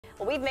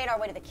Well, we've made our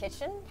way to the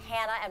kitchen.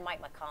 Hannah and Mike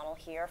McConnell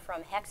here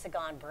from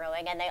Hexagon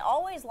Brewing, and they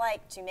always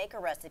like to make a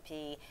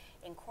recipe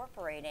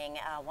incorporating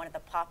one of the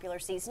popular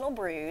seasonal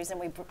brews, and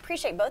we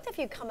appreciate both of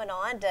you coming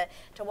on to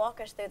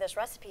walk us through this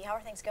recipe. How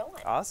are things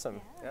going?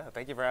 Awesome. Yeah,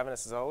 thank you for having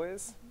us as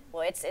always.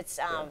 Well, it's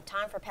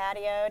time for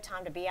patio,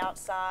 time to be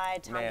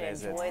outside, time to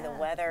enjoy the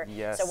weather.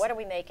 Yes. So what are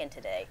we making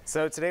today?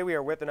 So today we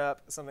are whipping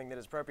up something that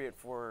is appropriate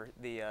for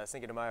the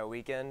Cinco de Mayo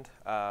weekend,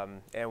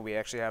 and we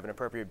actually have an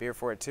appropriate beer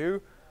for it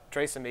too.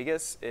 Tres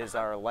Amigas is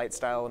our light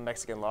style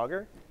Mexican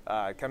lager,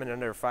 coming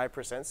under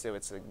 5%, so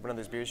it's one of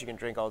those beers you can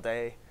drink all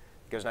day.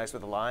 It goes nice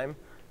with a lime.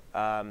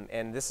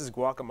 And this is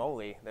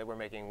guacamole that we're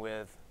making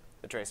with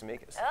the Tres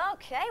Amigas.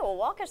 Okay, well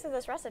walk us through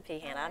this recipe,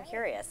 Hannah. I'm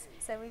curious.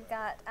 So we've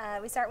got,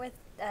 we start with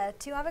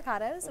 2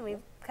 avocados, and we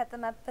cut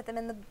them up, put them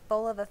in the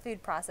bowl of a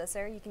food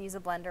processor. You can use a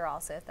blender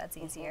also if that's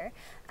easier.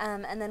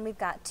 And then we've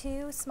got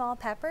 2 small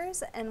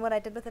peppers, and what I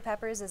did with the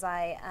peppers is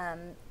I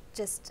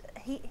just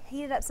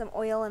heated up some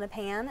oil in a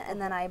pan, and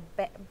then I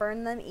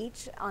burned them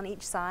each on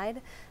each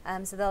side,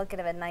 so they'll get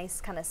a nice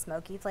kind of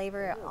smoky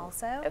flavor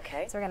also.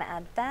 Okay. So we're going to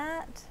add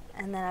that,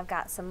 and then I've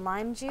got some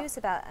lime juice,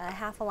 about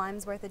half a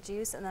lime's worth of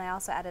juice, and then I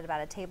also added about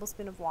a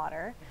tablespoon of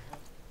water.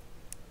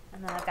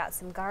 And then I've got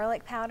some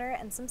garlic powder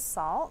and some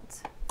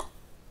salt.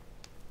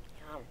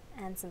 Yum.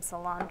 And some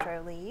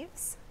cilantro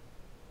leaves.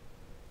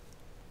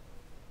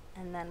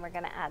 And then we're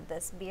going to add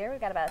this beer. We've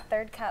got about a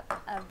 1/3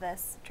 cup of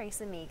this Tres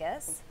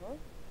Amigas.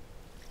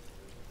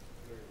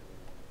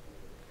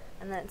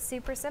 And then it's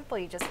super simple.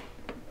 You just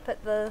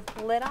put the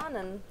lid on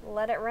and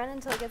let it run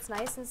until it gets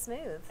nice and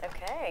smooth.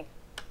 Okay.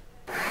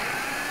 There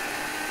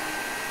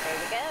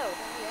you go.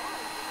 Yeah,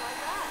 like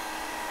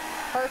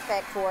that.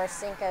 Perfect for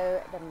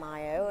Cinco de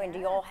Mayo. And do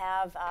you all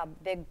have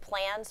big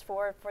plans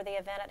for the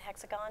event at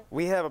Hexagon?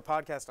 We have a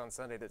podcast on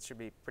Sunday that should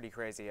be pretty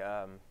crazy,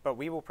 but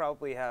we will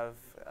probably have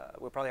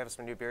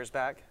some new beers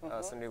back,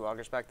 some new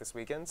lagers back this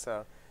weekend.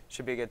 So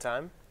should be a good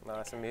time.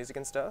 Some music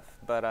and stuff.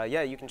 But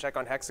yeah, you can check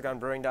on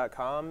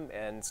hexagonbrewing.com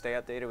and stay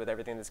updated with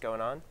everything that's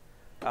going on.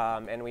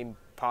 And we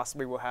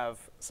possibly will have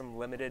some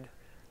limited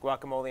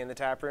guacamole in the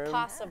tap room.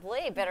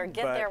 Possibly. Better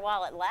get there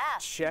while it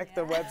lasts. Check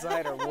the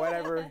website or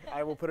whatever.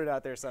 I will put it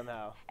out there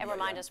somehow. And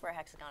remind us where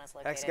Hexagon is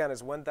located. Hexagon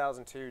is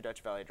 1002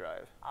 Dutch Valley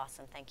Drive.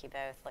 Awesome. Thank you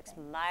both. Looks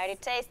mighty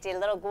tasty. A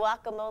little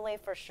guacamole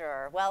for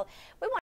sure. Well, we want